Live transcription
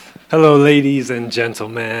Hello, ladies and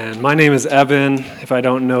gentlemen. My name is Evan, if I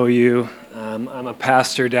don't know you. I'm a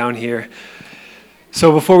pastor down here.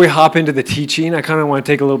 So before we hop into the teaching, I kind of want to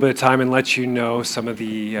take a little bit of time and let you know some of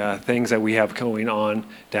the things that we have going on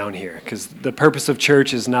down here. Because the purpose of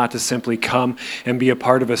church is not to simply come and be a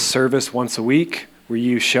part of a service once a week where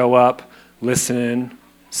you show up, listen,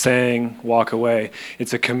 sing, walk away.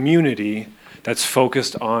 It's a community that's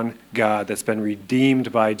focused on God, that's been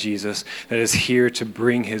redeemed by Jesus, that is here to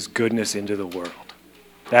bring his goodness into the world.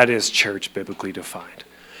 That is church biblically defined.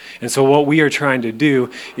 And so what we are trying to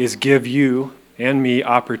do is give you and me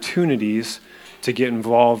opportunities to get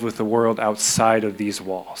involved with the world outside of these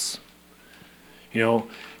walls. You know,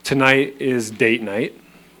 tonight is date night,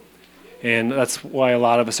 and that's why a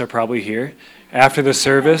lot of us are probably here. After the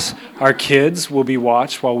service, our kids will be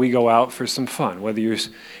watched while we go out for some fun. Whether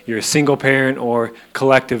you're a single parent or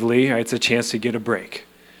collectively, it's a chance to get a break.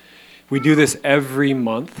 We do this every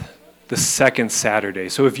month, the second Saturday.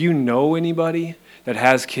 So if you know anybody that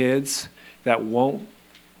has kids that won't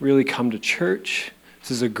really come to church,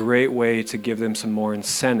 this is a great way to give them some more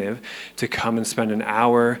incentive to come and spend an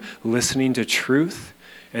hour listening to truth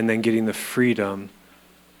and then getting the freedom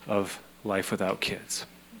of life without kids.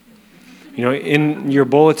 You know, in your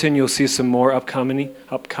bulletin, you'll see some more upcoming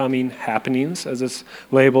happenings, as it's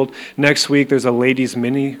labeled. Next week, there's a ladies'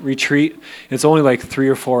 mini retreat. It's only like 3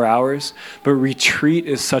 or 4 hours, but retreat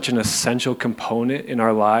is such an essential component in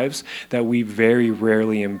our lives that we very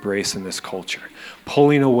rarely embrace in this culture.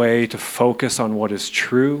 Pulling away to focus on what is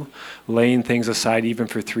true, laying things aside even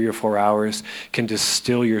for 3 or 4 hours, can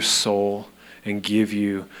distill your soul and give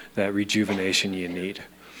you that rejuvenation you need.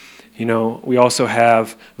 You know, we also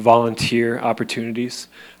have volunteer opportunities.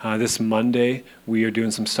 This Monday, we are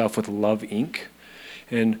doing some stuff with Love Inc.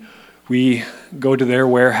 And we go to their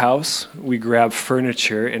warehouse, we grab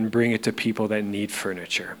furniture and bring it to people that need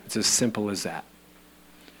furniture. It's as simple as that.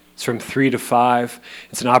 It's from 3 to 5.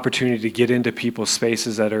 It's an opportunity to get into people's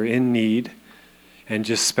spaces that are in need and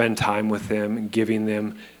just spend time with them and giving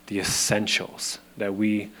them the essentials that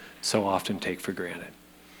we so often take for granted.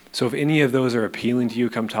 So if any of those are appealing to you,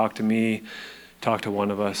 come talk to me, talk to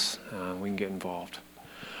one of us. We can get involved.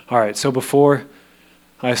 All right, so before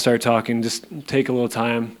I start talking, just take a little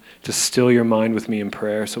time to still your mind with me in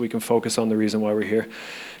prayer so we can focus on the reason why we're here.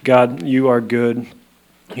 God, you are good.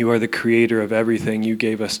 You are the creator of everything. You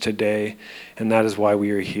gave us today, and that is why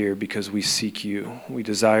we are here, because we seek you. We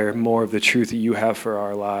desire more of the truth that you have for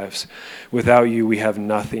our lives. Without you, we have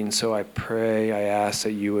nothing. So I pray, I ask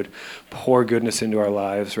that you would pour goodness into our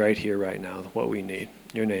lives right here, right now, what we need.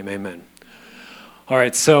 In your name, amen. All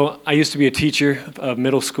right, so I used to be a teacher of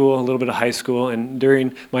middle school, a little bit of high school, and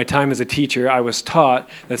during my time as a teacher, I was taught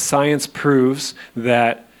that science proves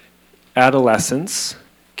that adolescents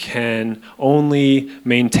can only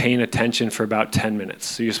maintain attention for about 10 minutes.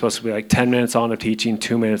 So you're supposed to be like 10 minutes on of teaching,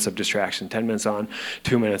 2 minutes of distraction, 10 minutes on,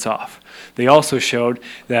 2 minutes off. They also showed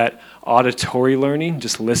that auditory learning,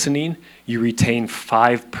 just listening, you retain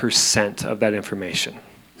 5% of that information.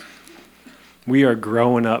 We are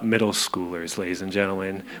growing up middle schoolers, ladies and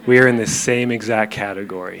gentlemen. We are in the same exact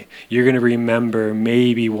category. You're going to remember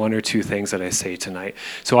maybe 1 or 2 things that I say tonight.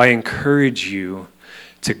 So I encourage you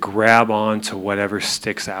to grab on to whatever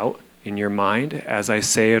sticks out in your mind as I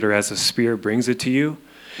say it or as the Spirit brings it to you,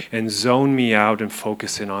 and zone me out and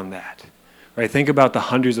focus in on that. Right? Think about the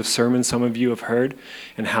hundreds of sermons some of you have heard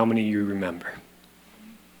and how many you remember.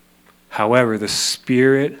 However, the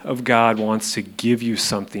Spirit of God wants to give you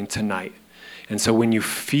something tonight. And so when you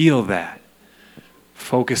feel that,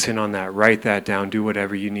 focus in on that, write that down, do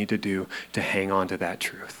whatever you need to do to hang on to that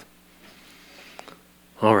truth.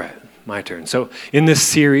 All right. My turn. So in this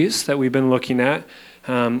series that we've been looking at,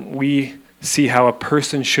 we see how a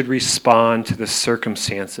person should respond to the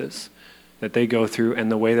circumstances that they go through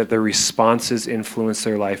and the way that their responses influence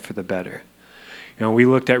their life for the better. You know, we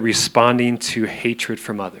looked at responding to hatred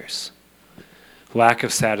from others, lack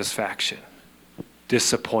of satisfaction,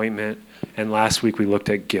 disappointment, and last week we looked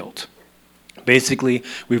at guilt. Basically,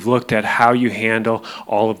 we've looked at how you handle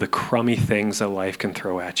all of the crummy things that life can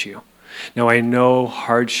throw at you. Now, I know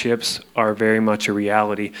hardships are very much a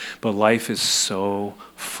reality, but life is so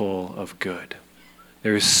full of good.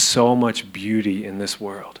 There is so much beauty in this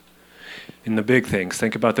world. In the big things,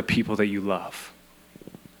 think about the people that you love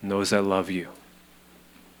and those that love you.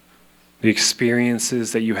 The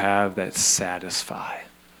experiences that you have that satisfy,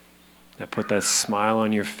 that put that smile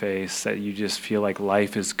on your face, that you just feel like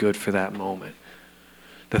life is good for that moment.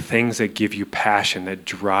 The things that give you passion, that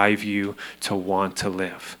drive you to want to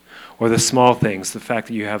live. Or the small things, the fact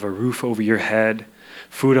that you have a roof over your head,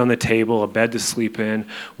 food on the table, a bed to sleep in,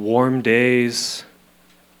 warm days,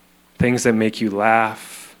 things that make you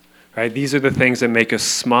laugh, right? These are the things that make us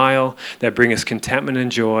smile, that bring us contentment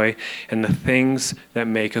and joy, and the things that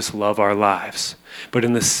make us love our lives. But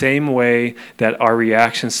in the same way that our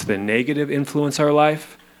reactions to the negative influence our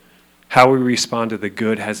life, how we respond to the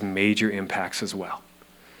good has major impacts as well.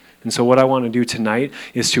 And so what I want to do tonight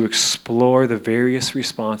is to explore the various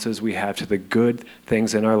responses we have to the good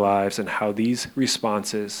things in our lives and how these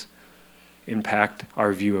responses impact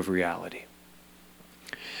our view of reality.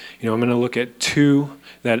 I'm going to look at two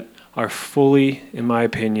that are fully, in my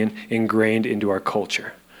opinion, ingrained into our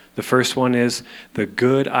culture. The first one is the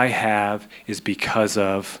good I have is because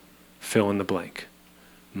of fill in the blank.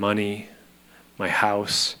 Money, my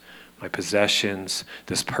house, my possessions,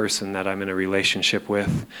 this person that I'm in a relationship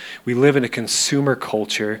with. We live in a consumer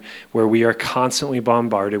culture where we are constantly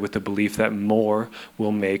bombarded with the belief that more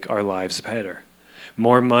will make our lives better.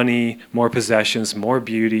 More money, more possessions, more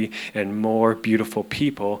beauty, and more beautiful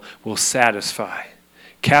people will satisfy.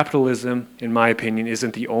 Capitalism, in my opinion,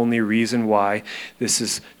 isn't the only reason why this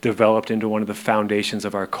is developed into one of the foundations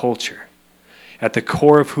of our culture. At the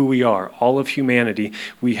core of who we are, all of humanity,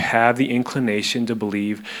 we have the inclination to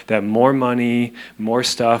believe that more money, more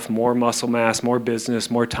stuff, more muscle mass, more business,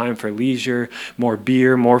 more time for leisure, more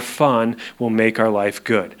beer, more fun will make our life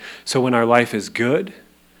good. So when our life is good,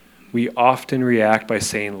 we often react by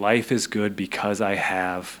saying, life is good because I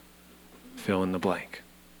have fill in the blank.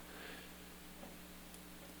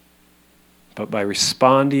 But by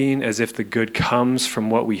responding as if the good comes from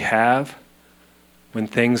what we have, when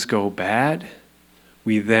things go bad,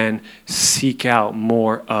 we then seek out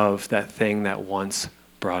more of that thing that once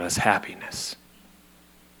brought us happiness.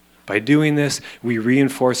 By doing this, we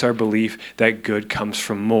reinforce our belief that good comes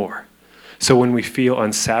from more. So when we feel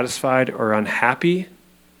unsatisfied or unhappy,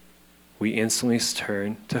 we instantly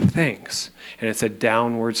turn to things, and it's a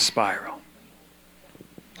downward spiral.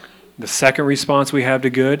 The second response we have to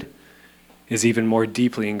good is even more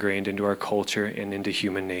deeply ingrained into our culture and into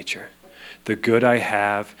human nature. The good I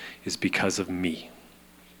have is because of me.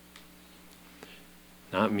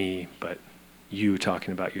 Not me, but you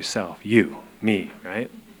talking about yourself. You, me,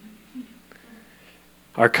 right?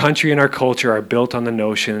 Our country and our culture are built on the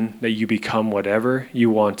notion that you become whatever you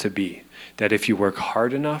want to be. That if you work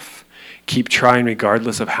hard enough, keep trying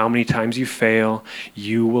regardless of how many times you fail,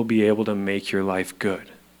 you will be able to make your life good.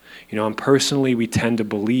 And personally, we tend to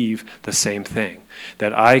believe the same thing,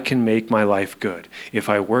 that I can make my life good if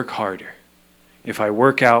I work harder. If I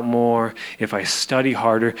work out more, if I study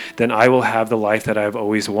harder, then I will have the life that I've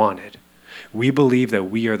always wanted. We believe that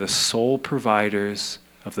we are the sole providers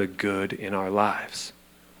of the good in our lives,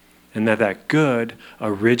 and that good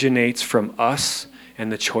originates from us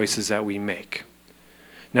and the choices that we make.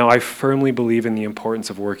 Now, I firmly believe in the importance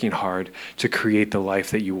of working hard to create the life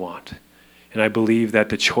that you want. And I believe that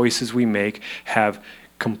the choices we make have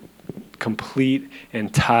complete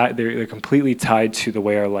and they're completely tied to the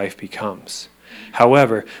way our life becomes.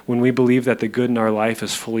 However, when we believe that the good in our life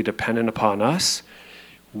is fully dependent upon us,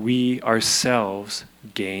 we ourselves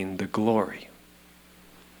gain the glory.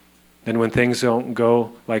 Then when things don't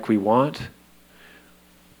go like we want,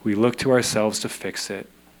 we look to ourselves to fix it,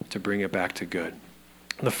 to bring it back to good.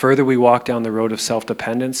 The further we walk down the road of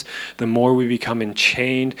self-dependence, the more we become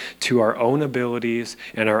enchained to our own abilities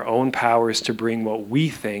and our own powers to bring what we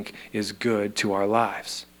think is good to our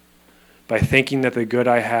lives. By thinking that the good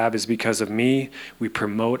I have is because of me, we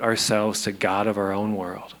promote ourselves to God of our own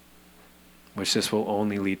world, which this will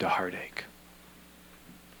only lead to heartache.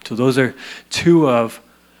 So those are two of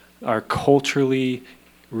our culturally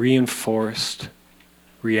reinforced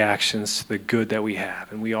reactions to the good that we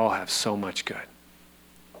have, and we all have so much good.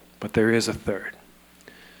 But there is a third.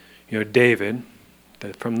 David,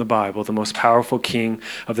 from the Bible, the most powerful king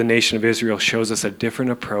of the nation of Israel, shows us a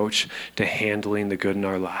different approach to handling the good in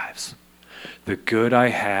our lives. The good I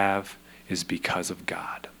have is because of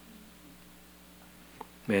God.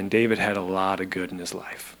 Man, David had a lot of good in his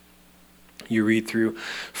life. You read through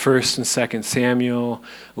 1st and 2nd Samuel,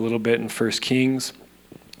 a little bit in 1st Kings,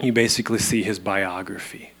 you basically see his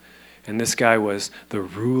biography. And this guy was the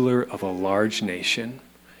ruler of a large nation.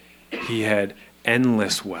 He had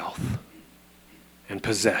endless wealth and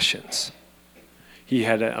possessions. He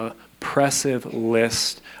had an impressive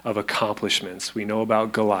list of accomplishments. We know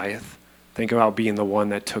about Goliath. Think about being the one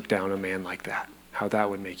that took down a man like that, how that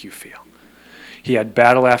would make you feel. He had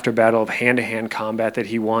battle after battle of hand-to-hand combat that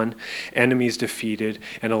he won, enemies defeated,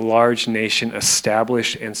 and a large nation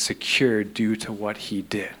established and secured due to what he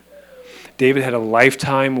did. David had a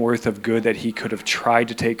lifetime worth of good that he could have tried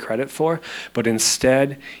to take credit for, but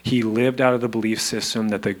instead he lived out of the belief system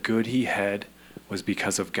that the good he had was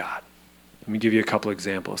because of God. Let me give you a couple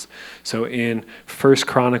examples. So in 1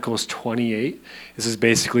 Chronicles 28, this is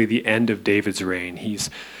basically the end of David's reign. He's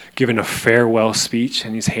given a farewell speech,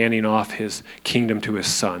 and he's handing off his kingdom to his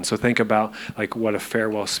son. So think about like what a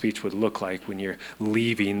farewell speech would look like when you're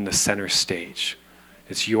leaving the center stage.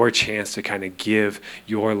 It's your chance to kind of give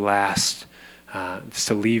your last,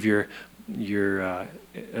 to leave your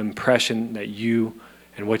impression that you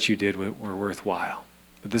and what you did were worthwhile.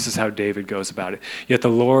 But this is how David goes about it. Yet the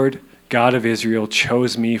Lord, God of Israel,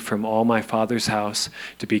 chose me from all my father's house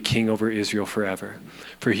to be king over Israel forever.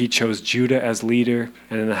 For he chose Judah as leader,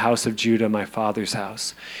 and in the house of Judah my father's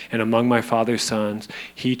house. And among my father's sons,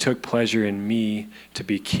 he took pleasure in me to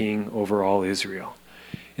be king over all Israel.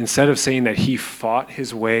 Instead of saying that he fought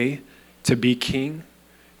his way to be king,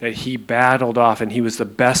 that he battled off and he was the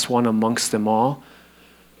best one amongst them all,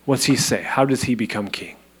 what's he say? How does he become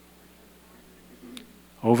king?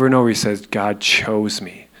 Over and over he says, God chose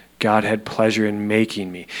me. God had pleasure in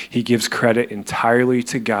making me. He gives credit entirely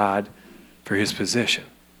to God for his position.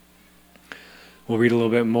 We'll read a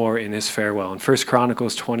little bit more in his farewell. In 1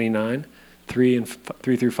 Chronicles 29, 3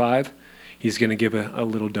 through 5, he's going to give a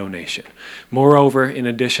little donation. Moreover, in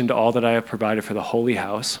addition to all that I have provided for the holy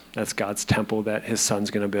house, that's God's temple that his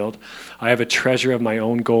son's going to build, I have a treasure of my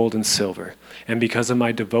own gold and silver. And because of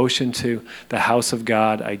my devotion to the house of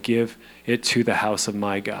God, I give it to the house of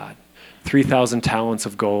my God. 3,000 talents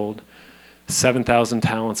of gold, 7,000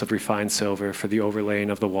 talents of refined silver for the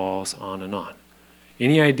overlaying of the walls, on and on.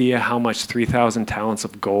 Any idea how much 3,000 talents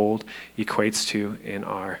of gold equates to in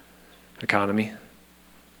our economy?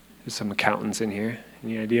 There's some accountants in here.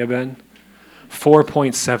 Any idea, Ben?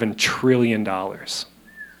 $4.7 trillion.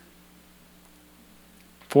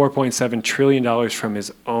 $4.7 trillion from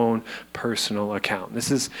his own personal account.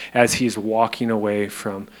 This is as he's walking away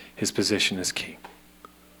from his position as king.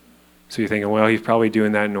 So you're thinking, well, he's probably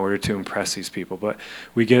doing that in order to impress these people. But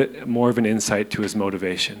we get more of an insight to his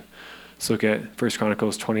motivation. Let's look at 1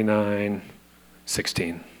 Chronicles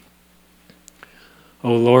 29:16.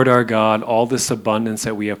 O Lord our God, all this abundance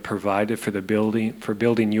that we have provided for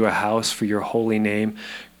building you a house for your holy name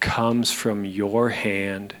comes from your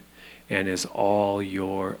hand and is all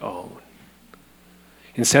your own.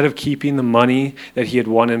 Instead of keeping the money that he had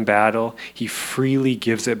won in battle, he freely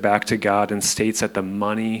gives it back to God and states that the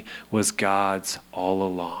money was God's all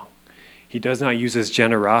along. He does not use his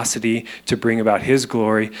generosity to bring about his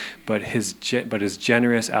glory, but is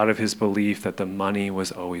generous out of his belief that the money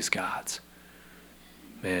was always God's.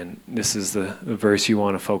 Man, this is the verse you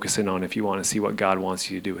want to focus in on if you want to see what God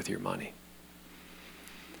wants you to do with your money.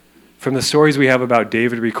 From the stories we have about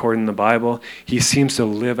David recorded in the Bible, he seems to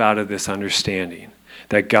live out of this understanding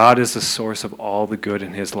that God is the source of all the good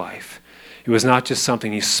in his life. It was not just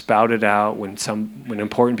something he spouted out when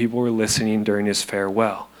important people were listening during his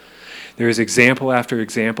farewell. There is example after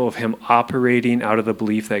example of him operating out of the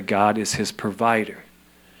belief that God is his provider,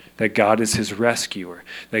 that God is his rescuer,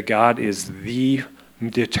 that God is the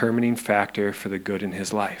determining factor for the good in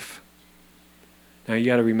his life. Now you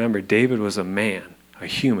got to remember, David was a man, a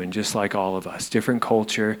human, just like all of us. Different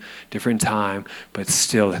culture, different time, but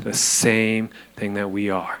still the same thing that we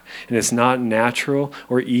are. And it's not natural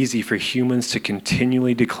or easy for humans to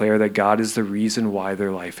continually declare that God is the reason why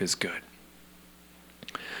their life is good.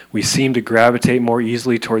 We seem to gravitate more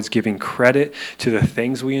easily towards giving credit to the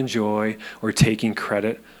things we enjoy or taking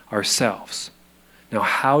credit ourselves. Now,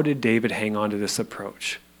 how did David hang on to this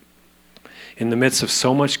approach? In the midst of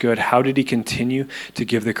so much good, how did he continue to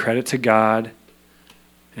give the credit to God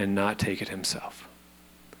and not take it himself?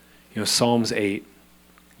 Psalms 8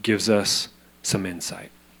 gives us some insight.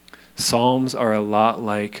 Psalms are a lot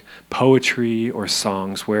like poetry or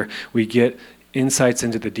songs where we get insights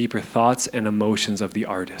into the deeper thoughts and emotions of the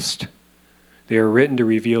artist. They are written to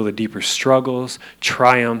reveal the deeper struggles,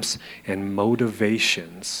 triumphs, and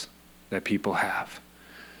motivations that people have.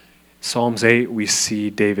 Psalms 8, we see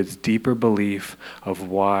David's deeper belief of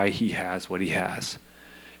why he has what he has.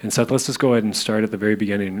 And Seth, let's just go ahead and start at the very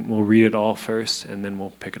beginning. We'll read it all first, and then we'll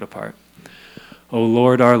pick it apart. O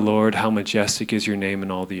Lord, our Lord, how majestic is your name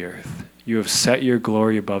in all the earth. You have set your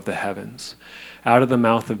glory above the heavens. Out of the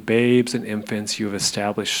mouth of babes and infants you have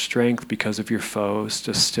established strength because of your foes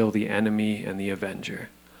to still the enemy and the avenger.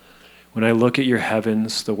 When I look at your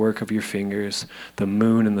heavens, the work of your fingers, the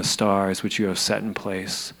moon and the stars which you have set in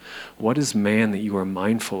place, what is man that you are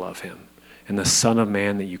mindful of him, and the son of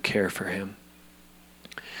man that you care for him?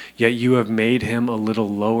 Yet you have made him a little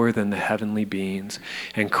lower than the heavenly beings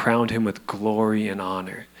and crowned him with glory and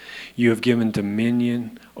honor. You have given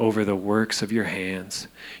dominion over the works of your hands.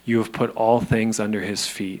 You have put all things under his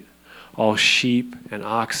feet. all sheep and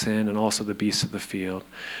oxen and also the beasts of the field,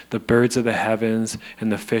 the birds of the heavens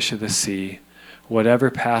and the fish of the sea,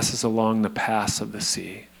 whatever passes along the paths of the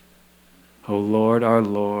sea. O Lord, our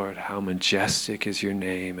Lord, how majestic is your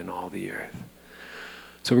name in all the earth.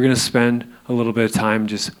 So we're going to spend a little bit of time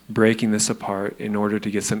just breaking this apart in order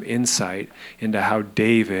to get some insight into how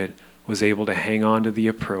David was able to hang on to the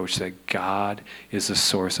approach that God is the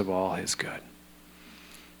source of all his good.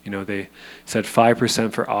 You know, they said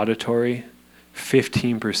 5% for auditory,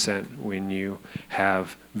 15% when you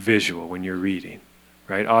have visual, when you're reading,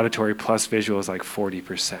 right? Auditory plus visual is like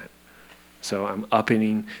 40%. So I'm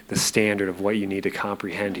upping the standard of what you need to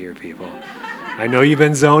comprehend here, people. I know you've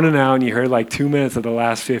been zoning out and you heard like 2 minutes of the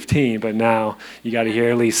last 15, but now you got to hear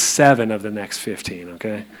at least 7 of the next 15,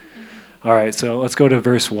 okay? All right, so let's go to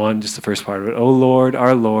verse 1, just the first part of it. O Lord,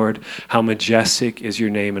 our Lord, how majestic is your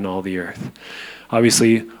name in all the earth.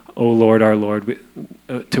 Obviously, O Lord, our Lord,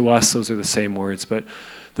 to us those are the same words, but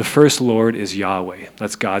the first Lord is Yahweh.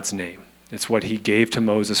 That's God's name. It's what he gave to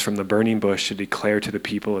Moses from the burning bush to declare to the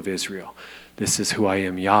people of Israel. This is who I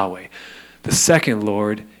am, Yahweh. The second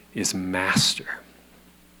Lord is Master.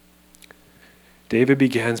 David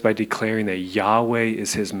begins by declaring that Yahweh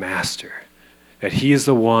is his master, that he is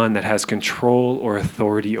the one that has control or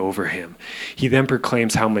authority over him. He then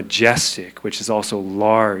proclaims how majestic, which is also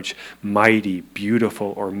large, mighty,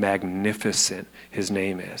 beautiful, or magnificent his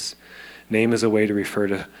name is. Name is a way to refer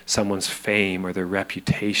to someone's fame or their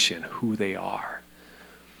reputation, who they are.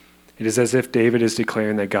 It is as if David is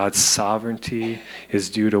declaring that God's sovereignty is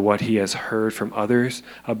due to what he has heard from others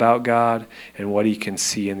about God and what he can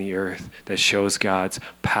see in the earth that shows God's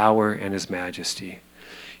power and his majesty.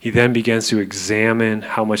 He then begins to examine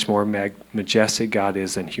how much more majestic God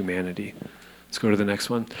is than humanity. Let's go to the next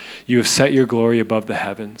one. You have set your glory above the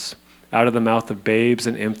heavens. Out of the mouth of babes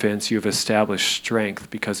and infants you have established strength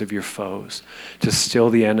because of your foes, to still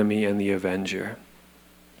the enemy and the avenger.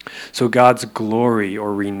 So God's glory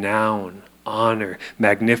or renown, honor,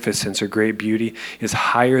 magnificence, or great beauty is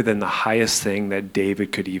higher than the highest thing that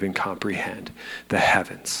David could even comprehend, the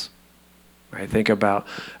heavens. Right? Think about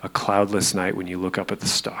a cloudless night when you look up at the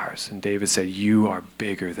stars. And David said, you are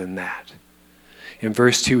bigger than that. In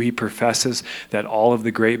verse 2, he professes that all of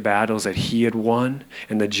the great battles that he had won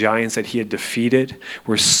and the giants that he had defeated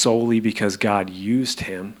were solely because God used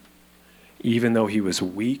him, even though he was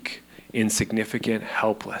weak, insignificant,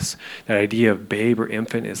 helpless. That idea of babe or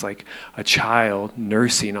infant is like a child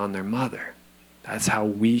nursing on their mother. That's how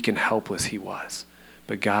weak and helpless he was.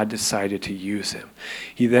 But God decided to use him.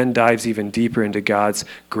 He then dives even deeper into God's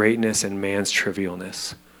greatness and man's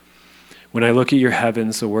trivialness. When I look at your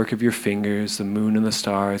heavens, the work of your fingers, the moon and the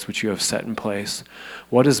stars which you have set in place,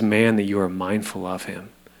 what is man that you are mindful of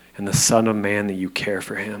him, and the son of man that you care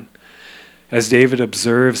for him? As David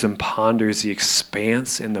observes and ponders the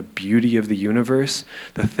expanse and the beauty of the universe,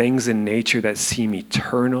 the things in nature that seem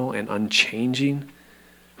eternal and unchanging,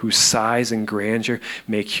 whose size and grandeur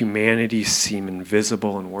make humanity seem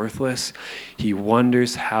invisible and worthless, he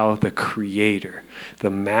wonders how the Creator, the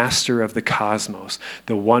master of the cosmos,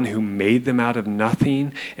 the one who made them out of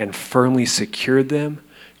nothing and firmly secured them,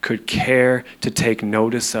 could care to take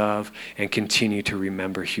notice of and continue to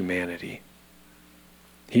remember humanity.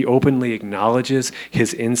 He openly acknowledges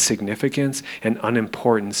his insignificance and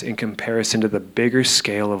unimportance in comparison to the bigger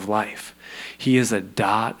scale of life. He is a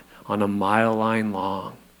dot on a mile-long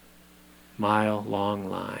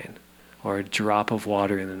line, or a drop of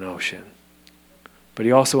water in an ocean. But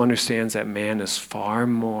he also understands that man is far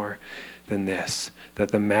more than this,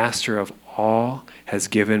 that the master of all has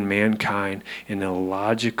given mankind an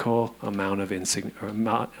illogical amount of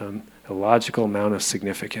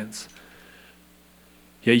significance.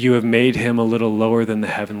 Yet you have made him a little lower than the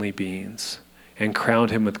heavenly beings and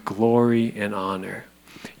crowned him with glory and honor.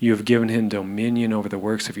 You have given him dominion over the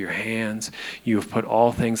works of your hands. You have put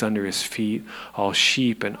all things under his feet, all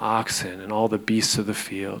sheep and oxen and all the beasts of the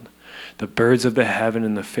field, the birds of the heaven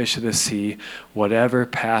and the fish of the sea, whatever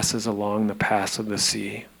passes along the paths of the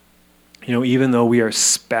sea. You know, even though we are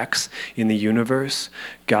specks in the universe,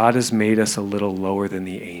 God has made us a little lower than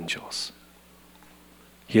the angels.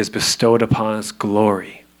 He has bestowed upon us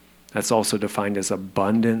glory. That's also defined as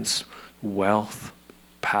abundance, wealth,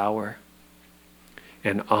 power,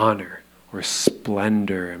 and honor, or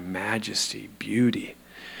splendor and majesty, beauty.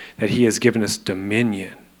 That he has given us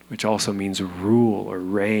dominion, which also means rule or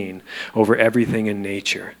reign over everything in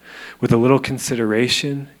nature. With a little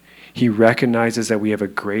consideration, he recognizes that we have a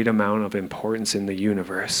great amount of importance in the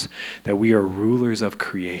universe, that we are rulers of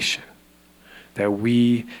creation, that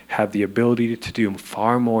we have the ability to do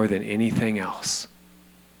far more than anything else.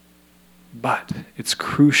 But it's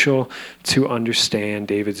crucial to understand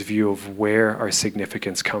David's view of where our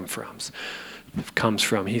significance comes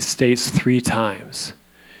from. He states 3 times,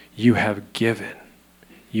 you have given,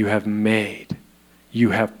 you have made,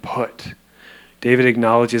 you have put. David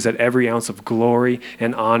acknowledges that every ounce of glory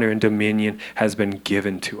and honor and dominion has been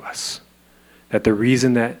given to us. That the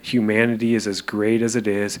reason that humanity is as great as it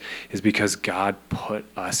is because God put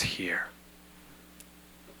us here.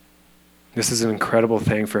 This is an incredible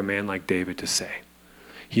thing for a man like David to say.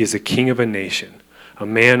 He is a king of a nation, a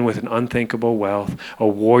man with an unthinkable wealth, a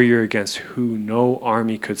warrior against who no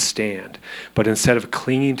army could stand. But instead of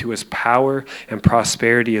clinging to his power and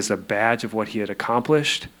prosperity as a badge of what he had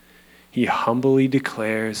accomplished, he humbly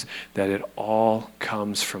declares that it all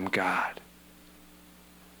comes from God.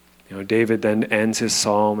 David then ends his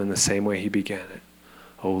psalm in the same way he began it.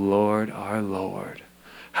 O Lord, our Lord,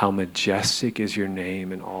 how majestic is your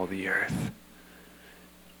name in all the earth.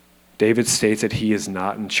 David states that he is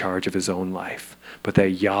not in charge of his own life, but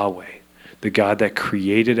that Yahweh, the God that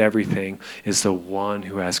created everything, is the one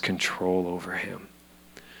who has control over him.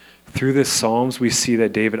 Through this Psalms, we see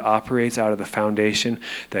that David operates out of the foundation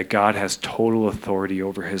that God has total authority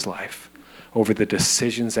over his life, over the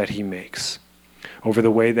decisions that he makes, over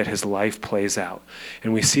the way that his life plays out.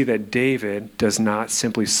 And we see that David does not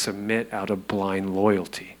simply submit out of blind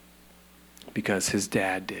loyalty because his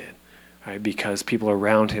dad did, right? Because people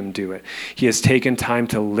around him do it. He has taken time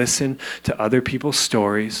to listen to other people's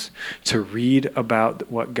stories, to read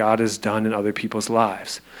about what God has done in other people's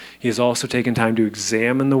lives. He has also taken time to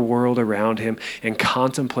examine the world around him and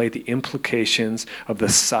contemplate the implications of the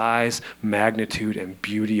size, magnitude, and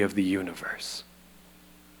beauty of the universe.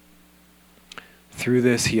 Through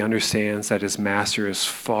this, he understands that his master is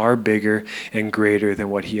far bigger and greater than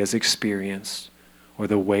what he has experienced or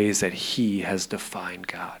the ways that he has defined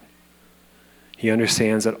God. He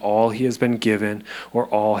understands that all he has been given or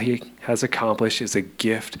all he has accomplished is a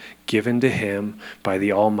gift given to him by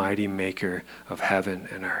the Almighty Maker of heaven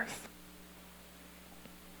and earth.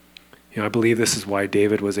 I believe this is why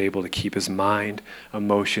David was able to keep his mind,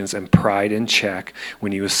 emotions, and pride in check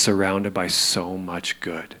when he was surrounded by so much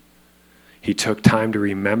good. He took time to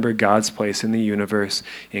remember God's place in the universe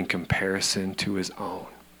in comparison to his own.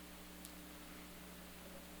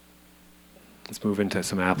 Let's move into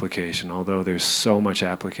some application, although there's so much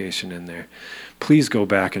application in there. Please go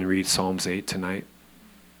back and read Psalms 8 tonight.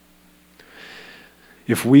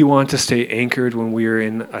 If we want to stay anchored when we are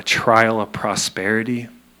in a trial of prosperity,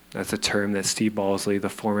 that's a term that Steve Balsley, the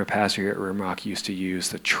former pastor here at Rimrock, used to use,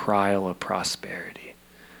 the trial of prosperity.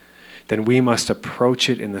 Then we must approach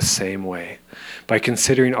it in the same way, by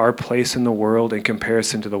considering our place in the world in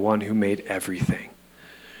comparison to the one who made everything.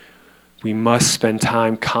 We must spend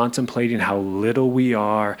time contemplating how little we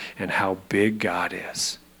are and how big God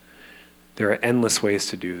is. There are endless ways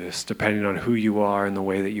to do this, depending on who you are and the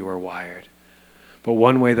way that you are wired. But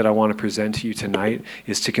one way that I want to present to you tonight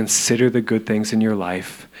is to consider the good things in your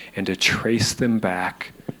life and to trace them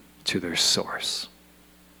back to their source.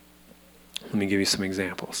 Let me give you some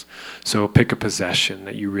examples. So pick a possession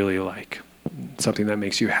that you really like, something that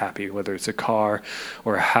makes you happy, whether it's a car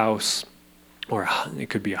or a house, or it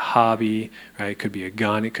could be a hobby, right? It could be a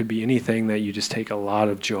gun. It could be anything that you just take a lot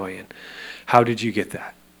of joy in. How did you get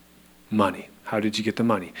that? Money. How did you get the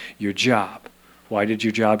money? Your job. Why did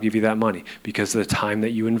your job give you that money? Because of the time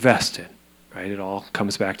that you invested, right? It all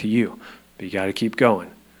comes back to you, but you got to keep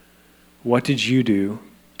going. What did you do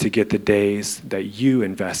to get the days that you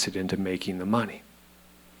invested into making the money?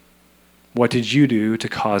 What did you do to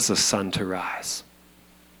cause the sun to rise?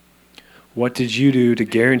 What did you do to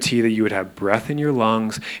guarantee that you would have breath in your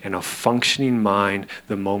lungs and a functioning mind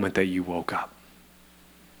the moment that you woke up?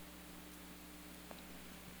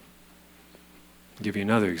 I'll give you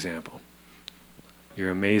another example. Your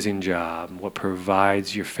amazing job, what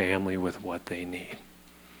provides your family with what they need.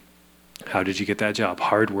 How did you get that job?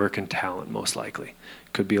 Hard work and talent, most likely.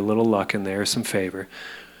 Could be a little luck in there, some favor.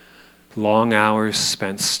 Long hours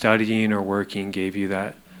spent studying or working gave you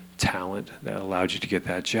that talent that allowed you to get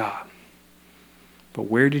that job. But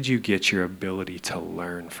where did you get your ability to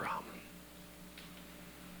learn from?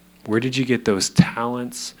 Where did you get those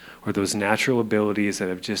talents or those natural abilities that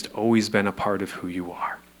have just always been a part of who you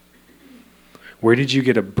are? Where did you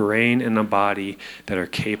get a brain and a body that are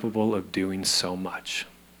capable of doing so much?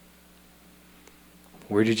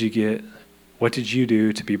 What did you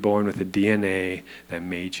do to be born with a DNA that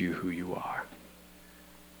made you who you are?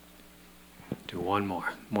 Do one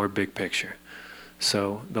more big picture.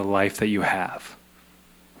 So the life that you have.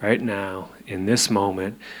 Right now, in this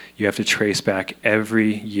moment, you have to trace back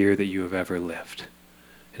every year that you have ever lived.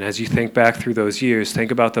 And as you think back through those years, think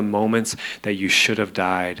about the moments that you should have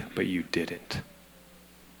died, but you didn't.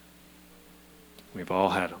 We've all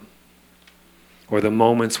had them. Or the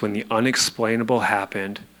moments when the unexplainable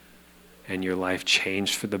happened and your life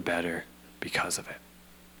changed for the better because of it.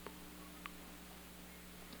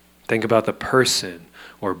 Think about the person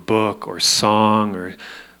or book or song or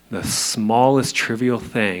the smallest trivial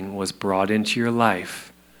thing was brought into your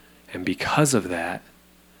life, and because of that,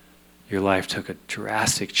 your life took a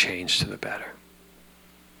drastic change to the better.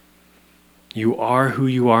 You are who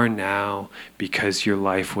you are now because your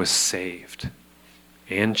life was saved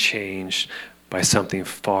and changed by something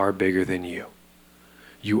far bigger than you.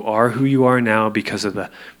 You are who you are now because of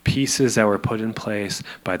the pieces that were put in place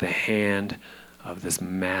by the hand of this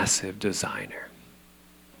massive designer.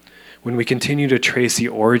 When we continue to trace the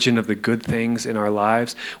origin of the good things in our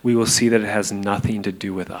lives, we will see that it has nothing to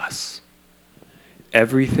do with us.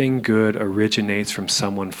 Everything good originates from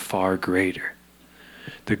someone far greater.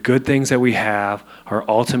 The good things that we have are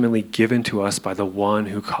ultimately given to us by the one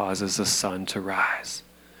who causes the sun to rise,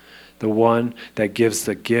 the one that gives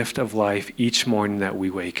the gift of life each morning that we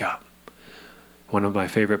wake up. One of my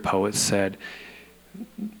favorite poets said,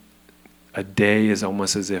 "A day is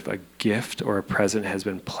almost as if a gift or a present has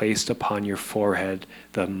been placed upon your forehead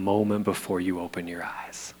the moment before you open your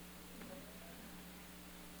eyes."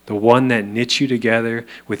 The one that knits you together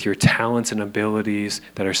with your talents and abilities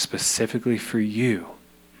that are specifically for you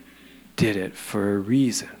did it for a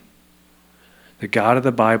reason. The God of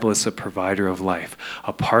the Bible is the provider of life.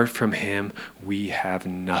 Apart from him, we have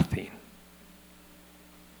nothing.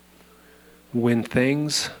 When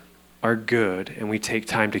things are good and we take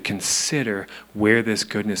time to consider where this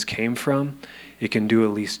goodness came from, it can do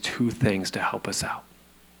at least two things to help us out.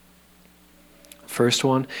 First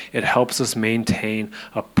one, it helps us maintain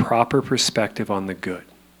a proper perspective on the good.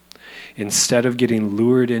 Instead of getting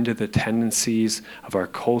lured into the tendencies of our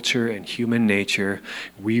culture and human nature,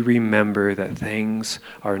 we remember that things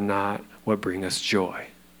are not what bring us joy,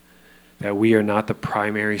 that we are not the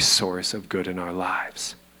primary source of good in our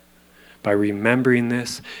lives. By remembering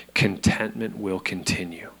this, contentment will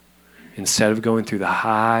continue. Instead of going through the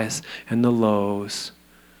highs and the lows,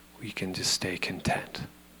 we can just stay content.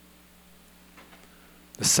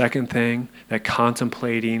 The second thing, that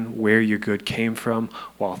contemplating where your good came from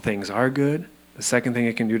while things are good, the second thing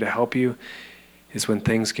it can do to help you is when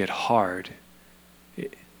things get hard,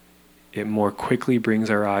 it more quickly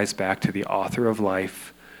brings our eyes back to the author of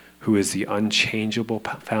life, who is the unchangeable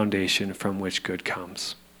foundation from which good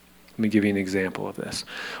comes. Let me give you an example of this.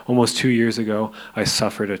 Almost 2 years ago, I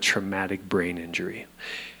suffered a traumatic brain injury.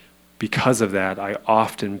 Because of that, I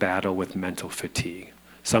often battle with mental fatigue.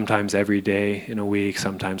 Sometimes every day in a week,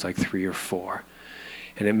 sometimes like 3 or 4.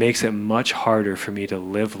 And it makes it much harder for me to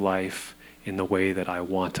live life in the way that I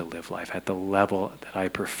want to live life, at the level that I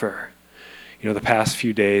prefer. You know, the past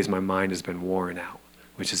few days, my mind has been worn out,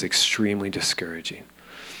 which is extremely discouraging.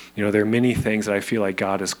 You know, there are many things that I feel like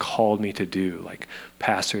God has called me to do, like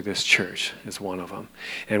pastor this church is one of them.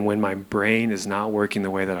 And when my brain is not working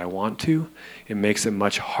the way that I want to, it makes it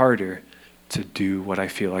much harder to do what I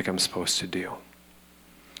feel like I'm supposed to do.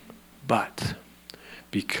 But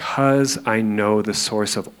because I know the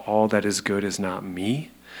source of all that is good is not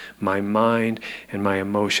me, my mind and my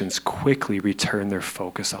emotions quickly return their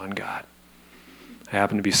focus on God. I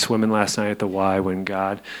happened to be swimming last night at the Y when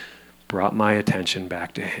God brought my attention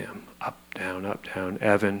back to him. Up, down,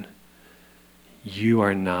 Evan, you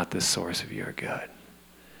are not the source of your good.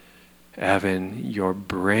 Evan, your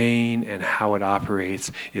brain and how it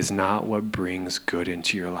operates is not what brings good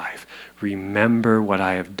into your life. Remember what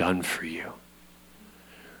I have done for you.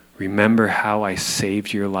 Remember how I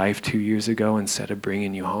saved your life 2 years ago instead of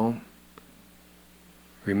bringing you home.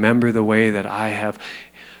 Remember the way that I have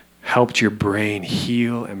helped your brain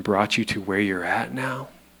heal and brought you to where you're at now.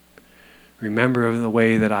 Remember the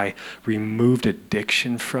way that I removed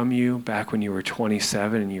addiction from you back when you were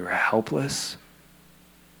 27 and you were helpless.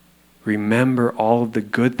 Remember all of the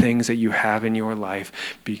good things that you have in your life,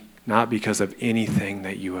 not because of anything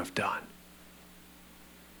that you have done.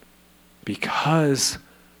 Because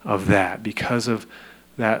of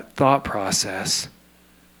that thought process,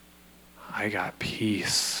 I got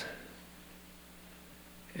peace.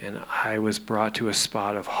 And I was brought to a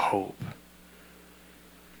spot of hope.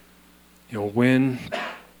 You know, when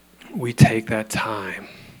we take that time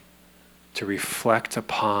to reflect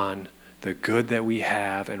upon the good that we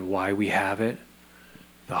have and why we have it,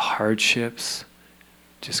 the hardships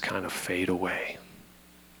just kind of fade away.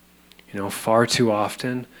 You know, far too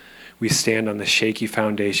often we stand on the shaky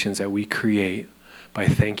foundations that we create by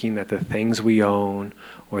thinking that the things we own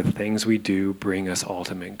or the things we do bring us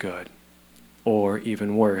ultimate good. Or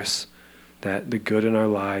even worse, that the good in our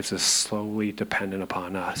lives is slowly dependent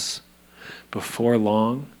upon us. Before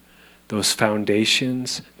long, those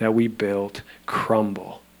foundations that we built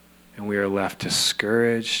crumble, and we are left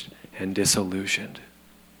discouraged and disillusioned.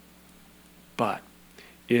 But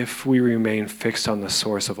if we remain fixed on the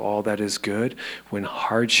source of all that is good, when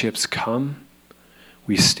hardships come,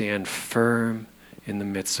 we stand firm in the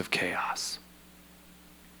midst of chaos.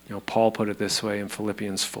 Paul put it this way in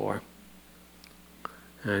Philippians 4.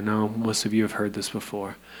 And I know most of you have heard this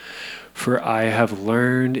before. For I have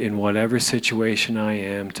learned in whatever situation I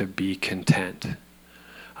am to be content.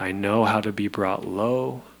 I know how to be brought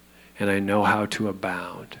low, and I know how to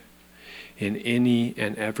abound in any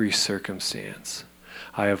and every circumstance.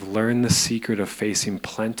 I have learned the secret of facing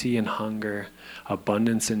plenty and hunger,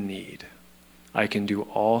 abundance and need. I can do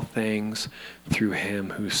all things through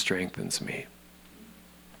him who strengthens me.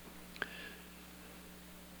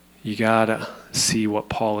 You gotta see what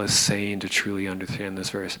Paul is saying to truly understand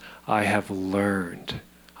this verse. I have learned.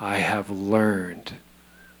 I have learned.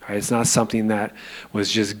 Right? It's not something that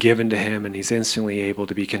was just given to him and he's instantly able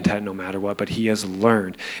to be content no matter what, but he has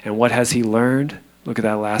learned. And what has he learned? Look at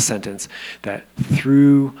that last sentence. That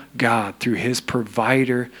through God, through his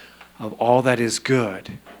provider of all that is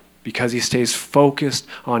good, because he stays focused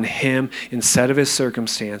on him instead of his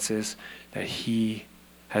circumstances, that he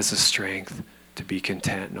has the strength to be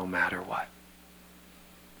content no matter what.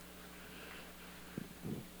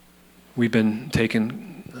 We've been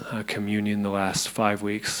taking communion the last 5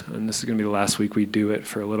 weeks, and this is going to be the last week we do it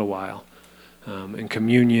for a little while. And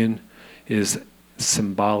communion is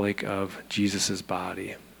symbolic of Jesus'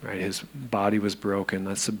 body, right? His body was broken,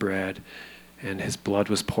 that's the bread, and his blood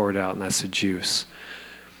was poured out, and that's the juice.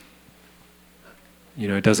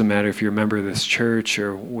 It doesn't matter if you're a member of this church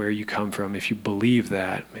or where you come from. If you believe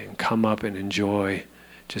that, man, come up and enjoy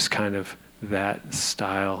just kind of that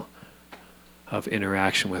style of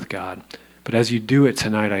interaction with God. But as you do it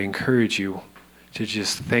tonight, I encourage you to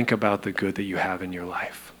just think about the good that you have in your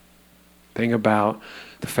life. Think about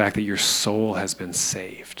the fact that your soul has been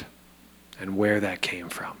saved and where that came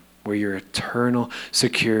from, where your eternal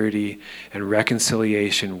security and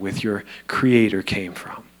reconciliation with your Creator came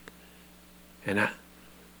from. And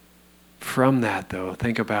from that, though,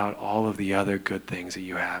 think about all of the other good things that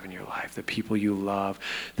you have in your life, the people you love,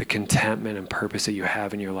 the contentment and purpose that you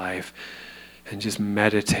have in your life, and just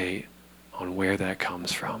meditate on where that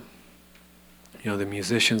comes from. The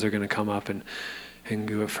musicians are going to come up and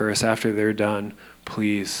do it first. After they're done,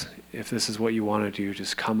 please, if this is what you want to do,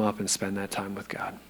 just come up and spend that time with God.